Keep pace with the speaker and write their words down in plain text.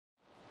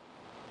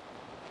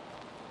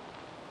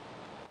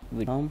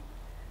with.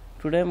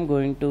 Today I'm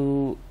going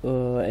to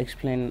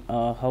explain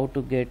how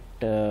to get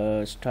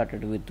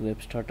started with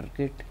Web Starter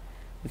Kit.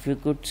 If you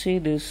could see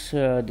this,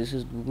 this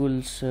is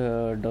Google's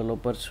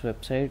developers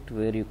website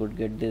where you could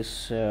get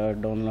this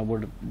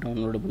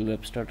downloadable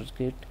Web Starter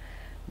Kit.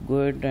 Go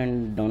ahead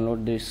and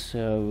download this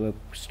Web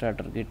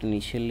Starter Kit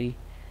initially,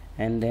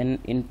 and then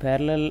in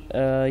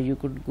parallel you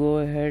could go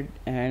ahead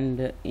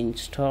and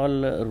install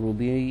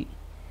Ruby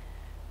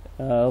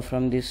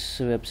from this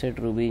website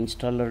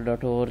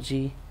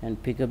rubyinstaller.org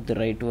and pick up the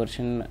right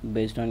version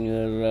based on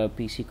your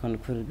PC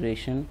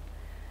configuration.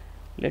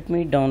 Let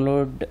me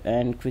download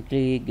and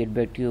quickly get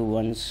back to you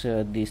once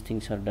these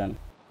things are done.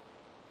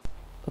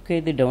 Okay,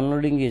 the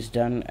downloading is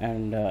done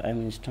and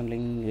I'm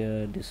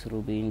installing this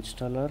Ruby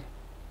installer.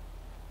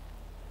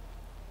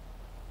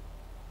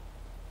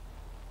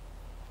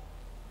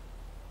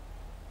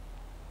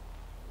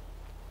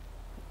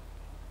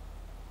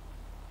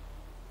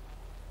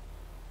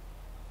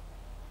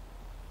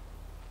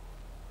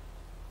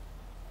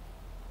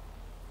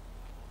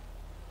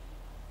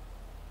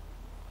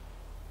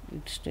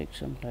 It takes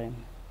some time.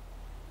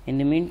 In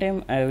the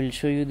meantime, I will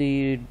show you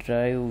the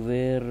drive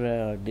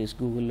where this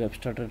Google Web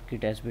Starter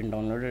Kit has been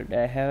downloaded.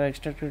 I have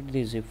extracted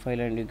the zip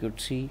file and you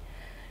could see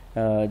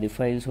the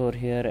files over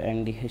here,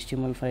 and the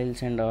HTML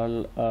files and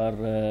all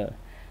are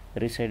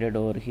resided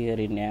over here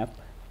in app.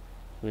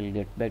 We'll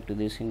get back to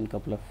this in a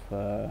couple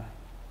of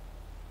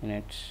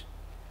minutes.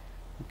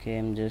 Okay,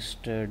 I'm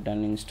just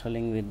done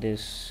installing with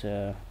this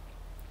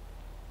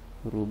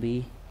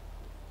Ruby.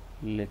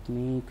 Let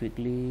me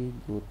quickly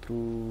go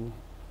through.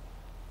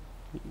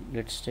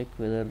 Let's check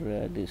whether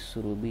this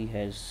Ruby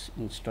has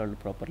installed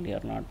properly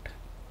or not.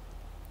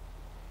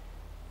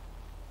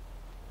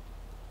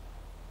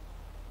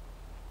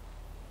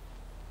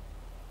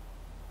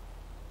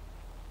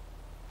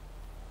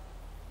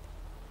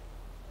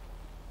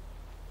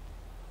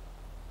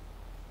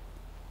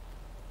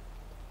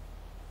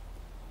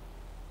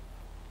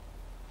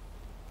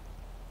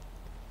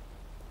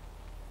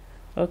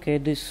 Okay,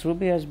 this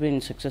Ruby has been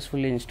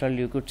successfully installed.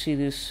 You could see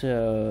this.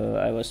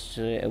 I was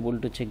able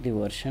to check the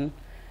version,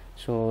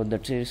 so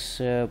that is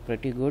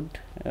pretty good.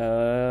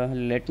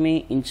 Let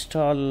me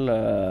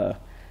install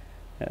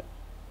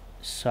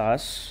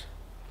Sass.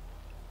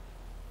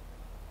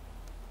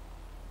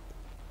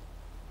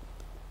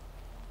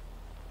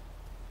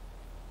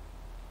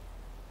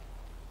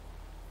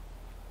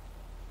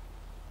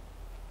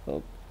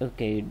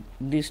 Okay,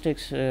 this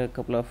takes a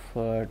couple of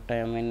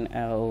time, and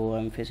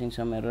I'm facing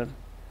some error.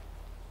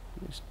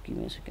 Just give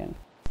me a second.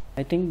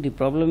 I think the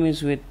problem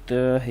is with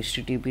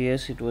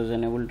HTTPS. It was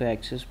unable to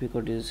access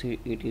because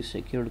it is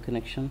secured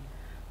connection.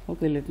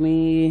 Okay, let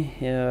me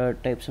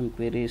type some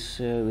queries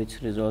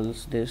which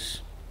resolves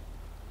this.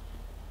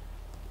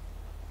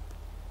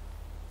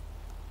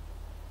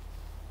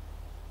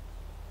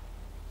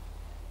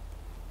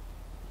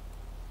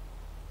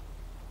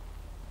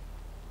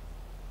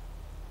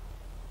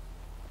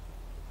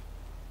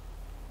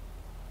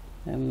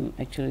 I'm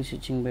actually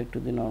switching back to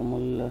the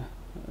normal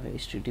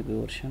HTTP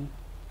version.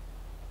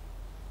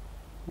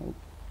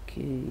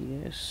 Okay,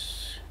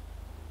 yes.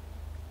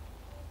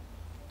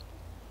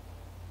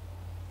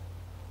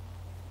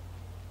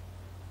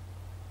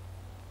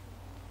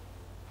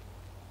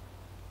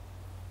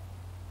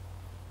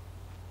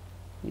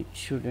 It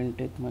shouldn't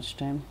take much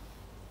time.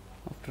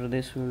 After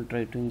this we will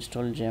try to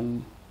install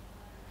gem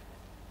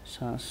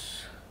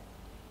Sass.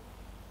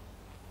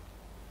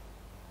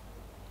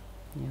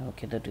 Yeah,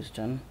 okay, that is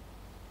done.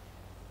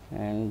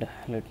 And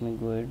let me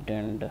go ahead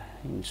and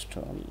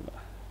install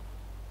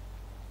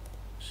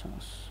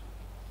Sass.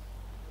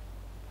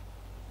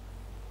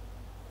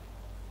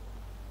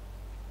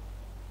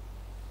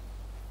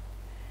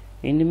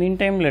 In the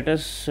meantime, let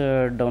us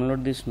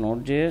download this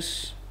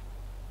NodeJS.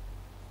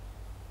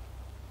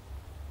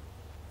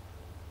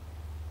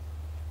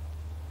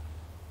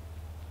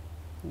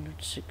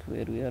 Let's check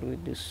where we are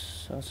with this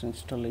Sass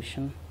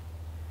installation.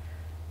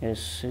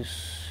 Yes,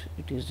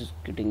 it is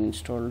getting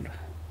installed.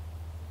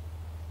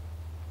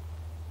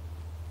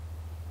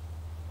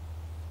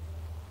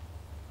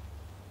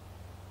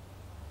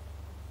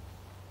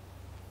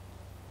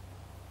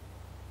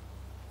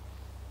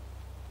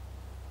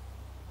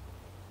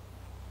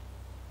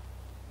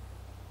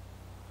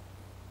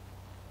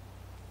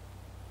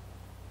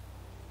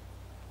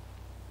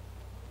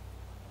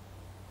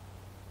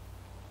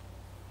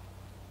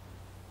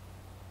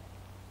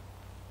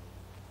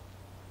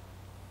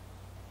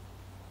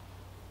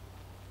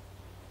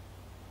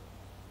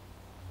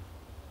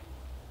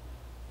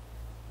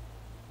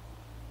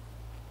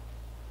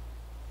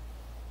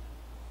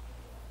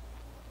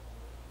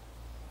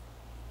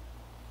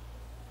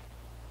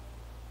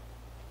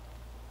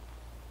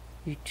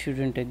 It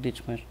shouldn't take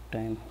this much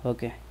time.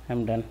 Okay,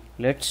 I'm done.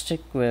 Let's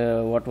check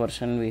what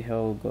version we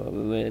have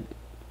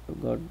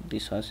got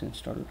this Sass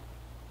installed.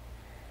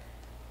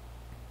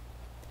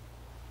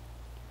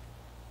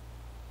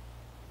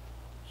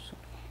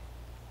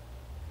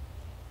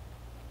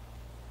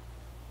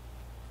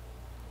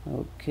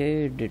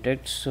 Okay,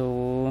 detect.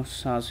 So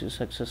Sass is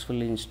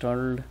successfully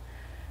installed,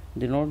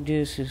 The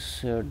NodeJS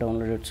is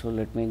downloaded, so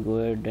let me go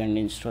ahead and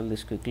install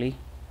this quickly.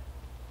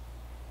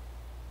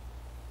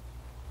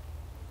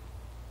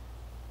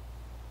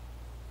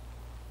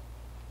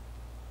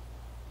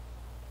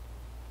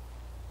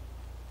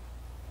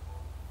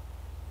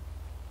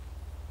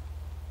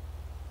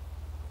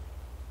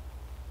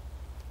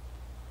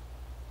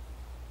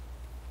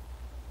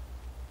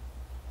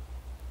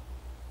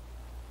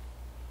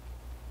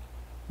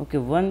 Okay,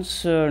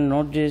 once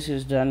NodeJS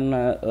is done,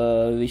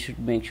 we should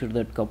make sure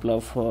that couple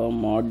of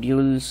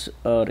modules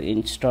are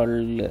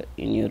installed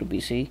in your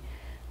PC.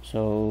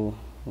 So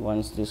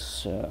once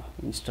this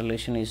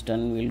installation is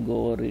done, we'll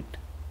go over it.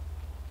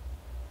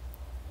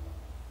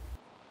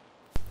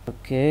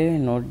 Okay,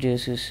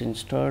 NodeJS is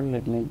installed.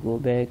 Let me go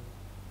back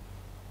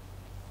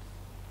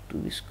to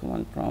this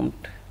command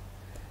prompt.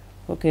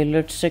 Okay,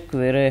 let's check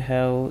where I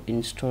have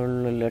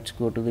installed. Let's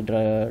go to the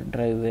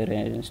drive where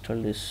I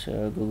installed this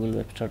Google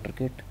Web Starter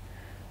Kit.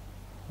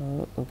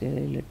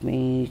 Okay, let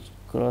me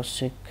cross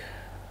check.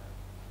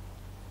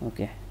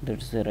 Okay,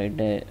 that's the right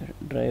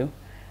drive.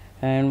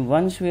 And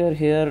once we are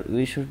here,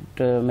 we should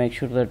make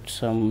sure that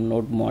some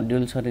node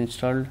modules are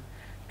installed.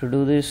 To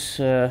do this,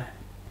 do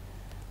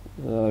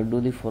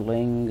the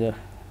following.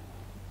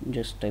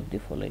 Just type the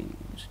following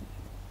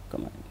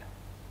command.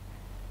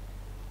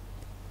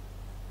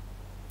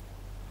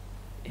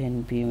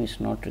 npm is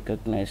not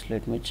recognized.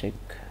 Let me check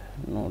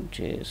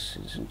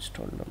NodeJS is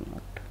installed or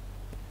not.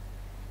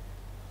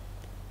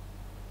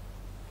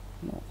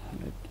 No,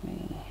 let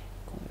me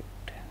go ahead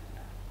and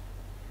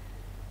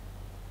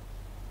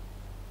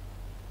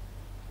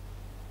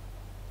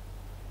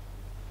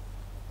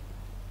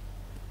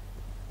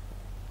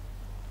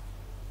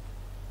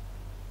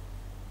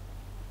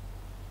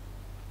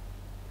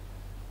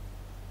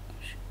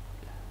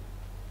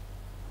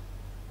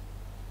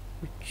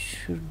it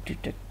should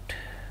detect.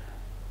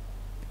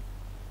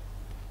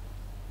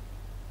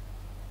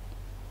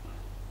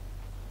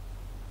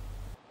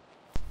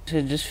 I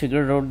just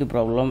figured out the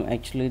problem.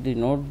 Actually, the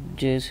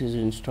NodeJS is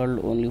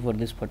installed only for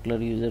this particular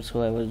user,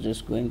 so I was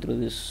just going through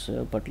this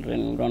particular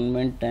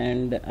environment,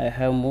 and I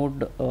have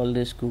moved all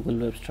this Google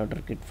Web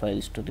Starter Kit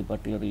files to the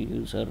particular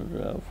user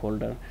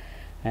folder.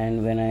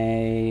 And when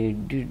I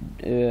did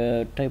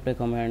type a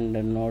command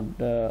node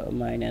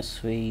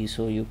 -v,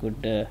 so you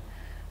could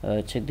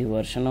check the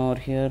version over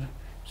here.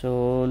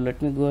 So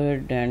let me go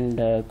ahead and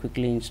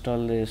quickly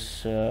install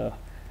this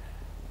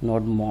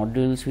node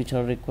modules which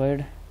are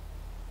required.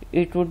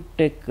 It would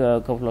take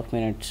a couple of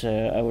minutes.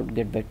 I would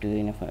get back to you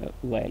in a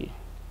while.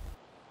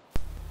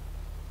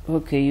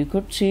 Okay, you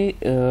could see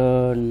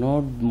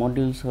node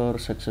modules are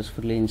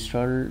successfully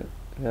installed.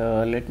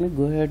 Let me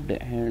go ahead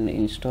and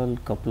install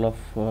couple of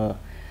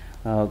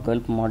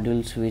gulp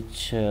modules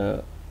which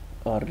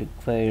are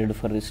required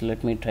for this.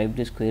 Let me type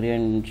this query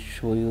and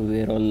show you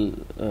where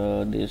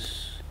all these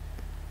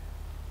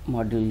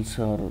modules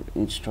are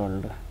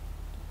installed.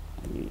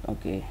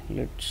 Okay,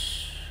 let's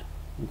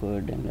go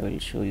ahead and I will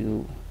show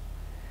you.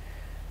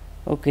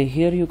 Okay,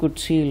 here you could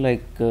see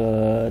like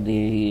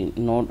the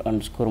node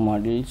underscore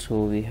module,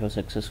 so we have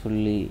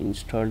successfully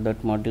installed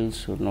that module,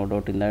 so no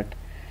doubt in that.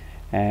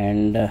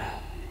 And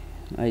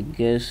I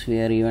guess we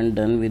are even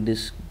done with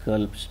this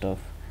gulp stuff.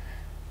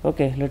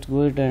 Okay, let's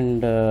go ahead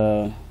and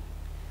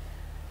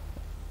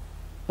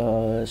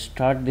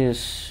start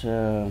this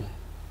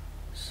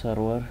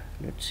server.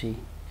 Let's see,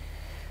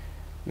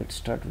 let's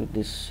start with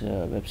this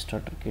web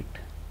starter kit.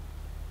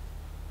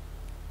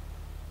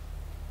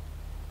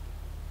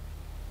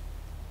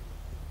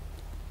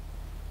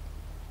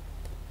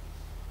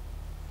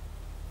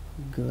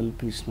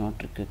 Gulp is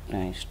not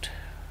recognized.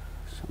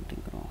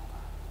 Something wrong.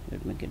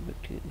 Let me get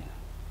back to you.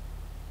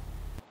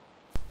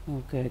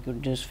 Okay, I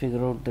could just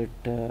figure out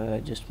that I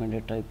just made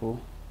a typo.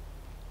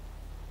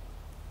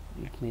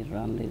 Let me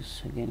run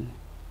this again.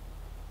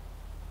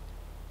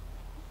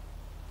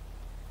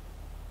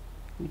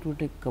 It will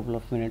take a couple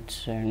of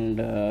minutes, and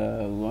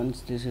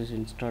once this is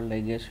installed,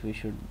 I guess we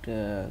should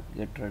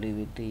get ready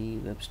with the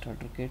web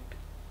starter kit.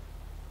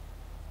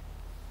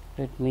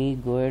 Let me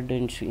go ahead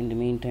and in the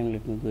meantime,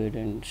 let me go ahead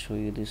and show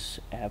you this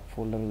app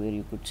folder where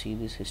you could see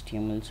this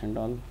HTMLs and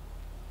all.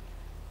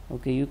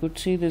 Okay, you could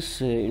see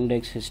this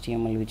index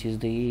HTML, which is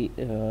the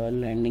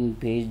landing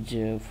page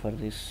for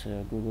this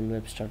Google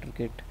Web Starter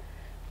Kit.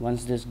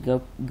 Once this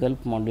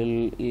gulp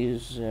module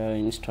is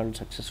installed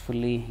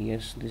successfully,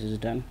 yes, this is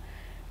done.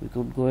 We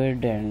could go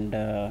ahead and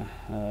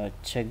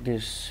check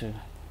this,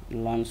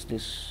 launch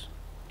this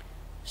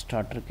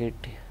starter kit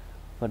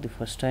for the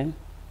first time.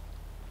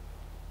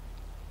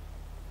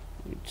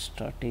 It's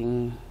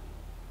starting.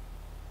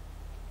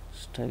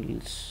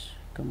 Styles,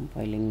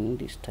 compiling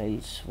the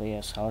styles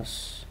via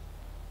Sass.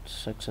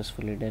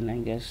 Successfully done, I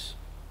guess.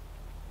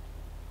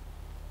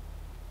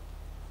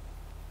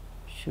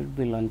 Should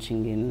be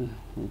launching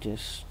in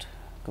just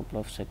a couple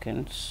of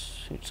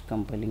seconds. It's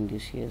compiling the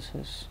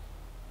CSS.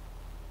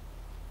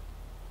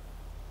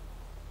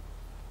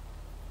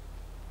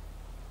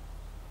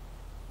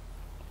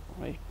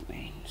 Right,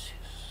 mains.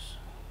 Yes.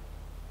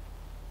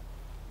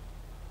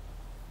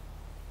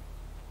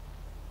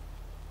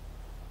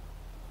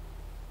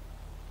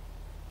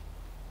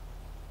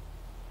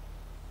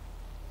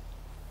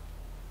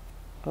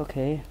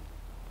 Okay,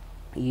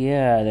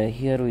 yeah,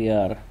 here we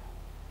are.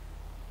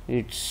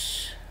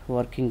 It's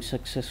working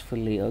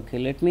successfully. Okay,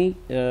 let me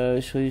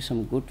show you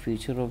some good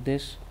feature of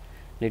this.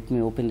 Let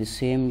me open the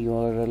same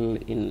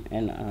URL in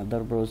another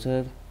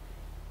browser.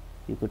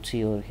 You could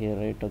see over here,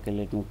 right? Okay,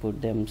 let me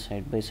put them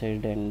side by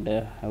side, and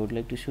I would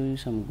like to show you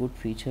some good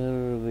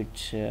feature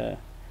which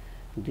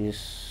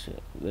this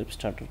web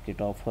starter kit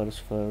offers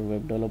for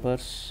web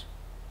developers.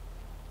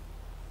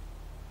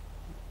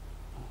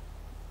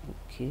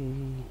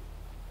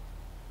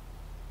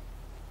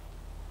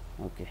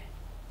 Okay,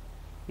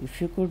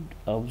 if you could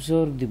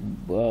observe the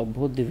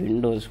both the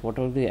windows,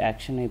 whatever the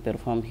action I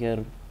perform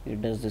here,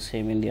 it does the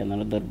same in the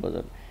another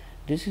browser.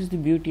 This is the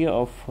beauty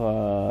of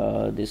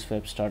this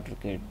web starter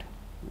kit.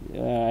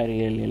 I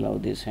really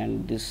love this,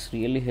 and this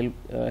really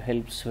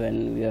helps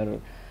when we are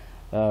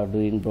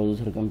doing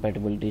browser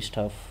compatibility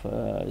stuff,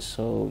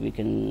 so we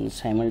can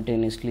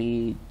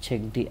simultaneously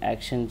check the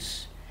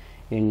actions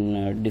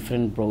in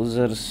different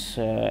browsers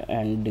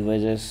and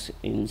devices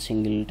in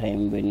single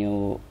time when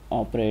you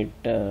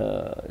operate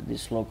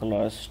this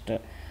localhost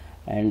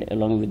and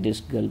along with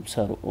this gulp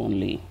serve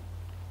only.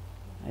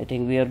 I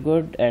think we are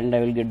good, and I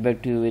will get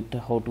back to you with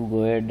how to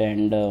go ahead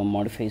and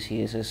modify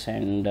CSS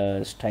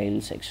and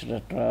styles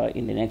etc.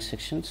 in the next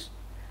sections.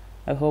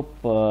 I hope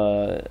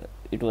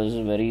it was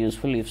very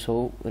useful. If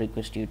so,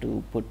 request you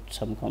to put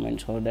some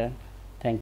comments over there.